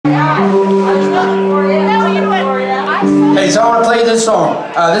Hey, so I want to play this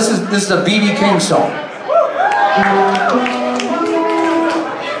song. This is a B.B. King song.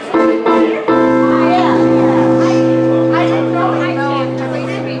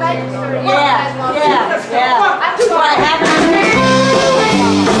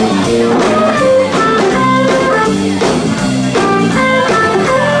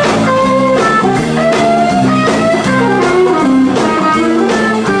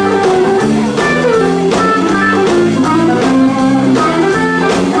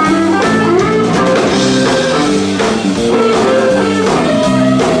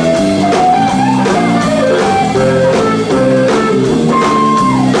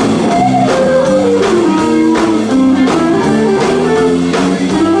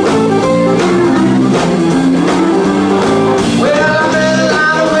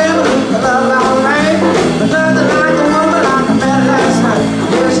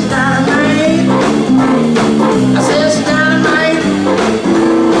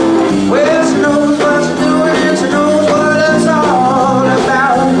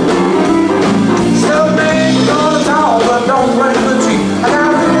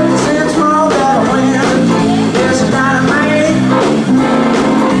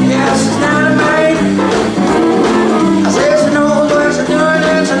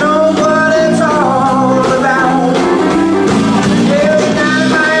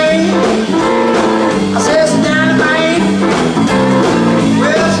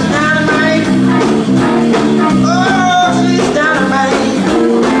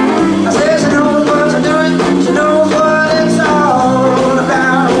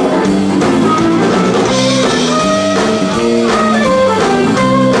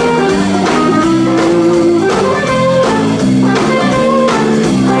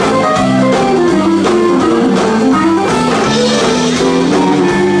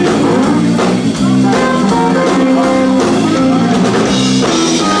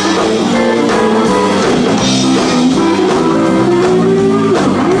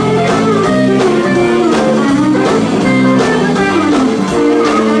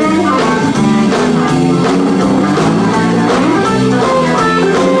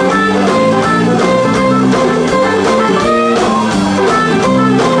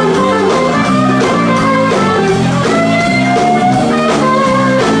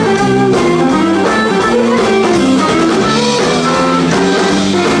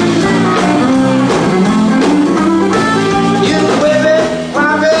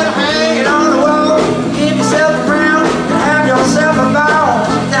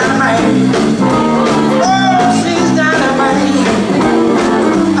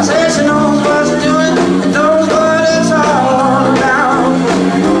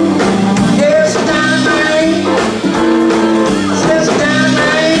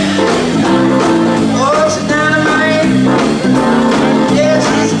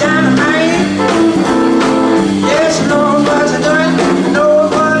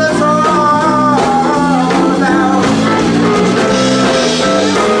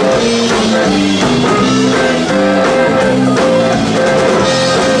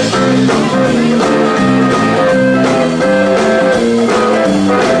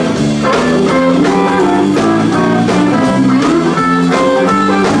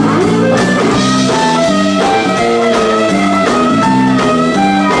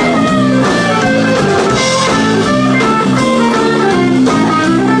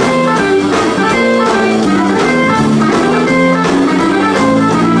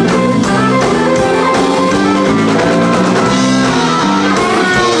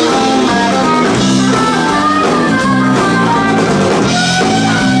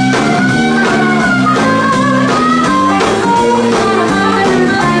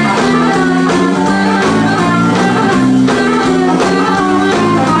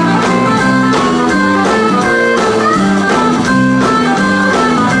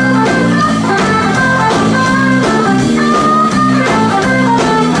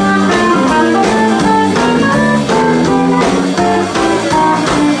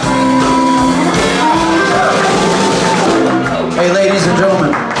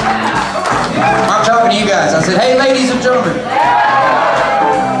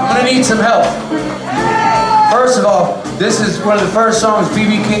 Some help. First of all, this is one of the first songs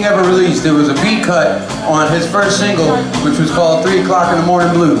B.B. King ever released. It was a B cut on his first single, which was called 3 O'Clock in the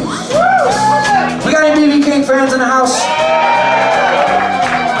Morning Blues. We got any B.B. King fans in the house?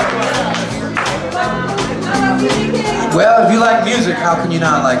 Well, if you like music, how can you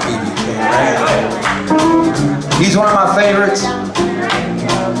not like B.B. King, right? He's one of my favorites.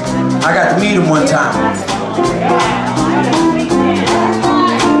 I got to meet him one time.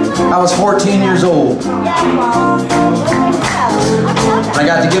 I was 14 years old. I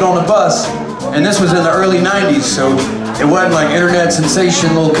got to get on the bus, and this was in the early 90s, so it wasn't like internet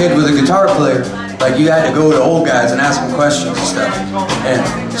sensation little kid with a guitar player. Like, you had to go to old guys and ask them questions and stuff. And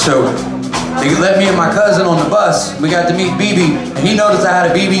so they let me and my cousin on the bus. We got to meet BB, and he noticed I had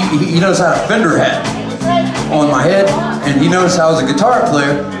a BB, he noticed I had a Fender hat on my head, and he noticed I was a guitar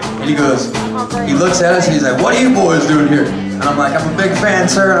player, and he goes, he looks at us and he's like, "What are you boys doing here?" And I'm like, "I'm a big fan,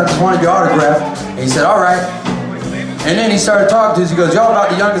 sir, and I just wanted your autograph." And he said, "All right." And then he started talking to us. He goes, "Y'all about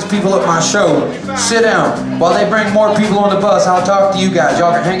the youngest people at my show. Sit down. While they bring more people on the bus, I'll talk to you guys.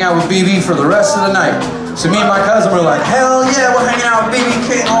 Y'all can hang out with BB for the rest of the night." So me and my cousin were like, "Hell yeah, we're hanging out with BB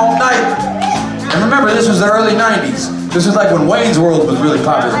King all night." And remember, this was the early 90s. This was like when Wayne's World was really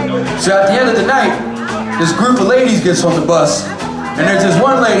popular. So at the end of the night, this group of ladies gets on the bus, and there's this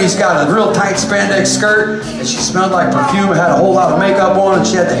one lady, she's got a real tight spandex skirt, and she smelled like perfume, had a whole lot of makeup on, and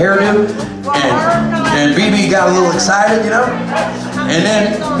she had the hairdo. And BB got a little excited, you know? And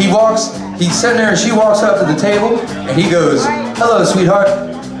then he's sitting there, and she walks up to the table, and he goes, "Hello, sweetheart."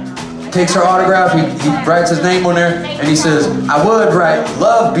 Takes her autograph, he writes his name on there, and he says, "I would write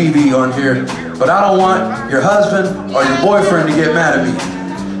love BB on here, but I don't want your husband or your boyfriend to get mad at me."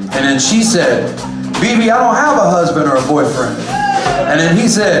 And then she said, "BB, I don't have a husband or a boyfriend." And then he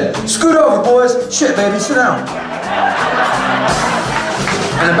said, "Scoot over, boys. Shit, baby, sit down."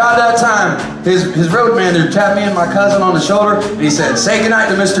 And about that time, his road manager tapped me and my cousin on the shoulder, and he said, "Say goodnight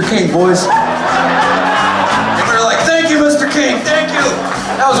to Mr. King, boys." And we were like, "Thank you, Mr. King, thank you."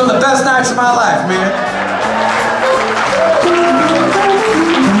 That was one of the best nights of my life, man.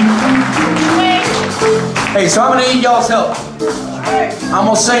 Hey, so I'm gonna need y'all's help. I'm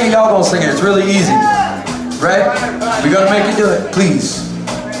gonna sing it, y'all gonna sing it. It's really easy. Right? We're gonna make you do it, please.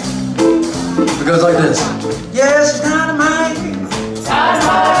 It goes like this. Yes, it's not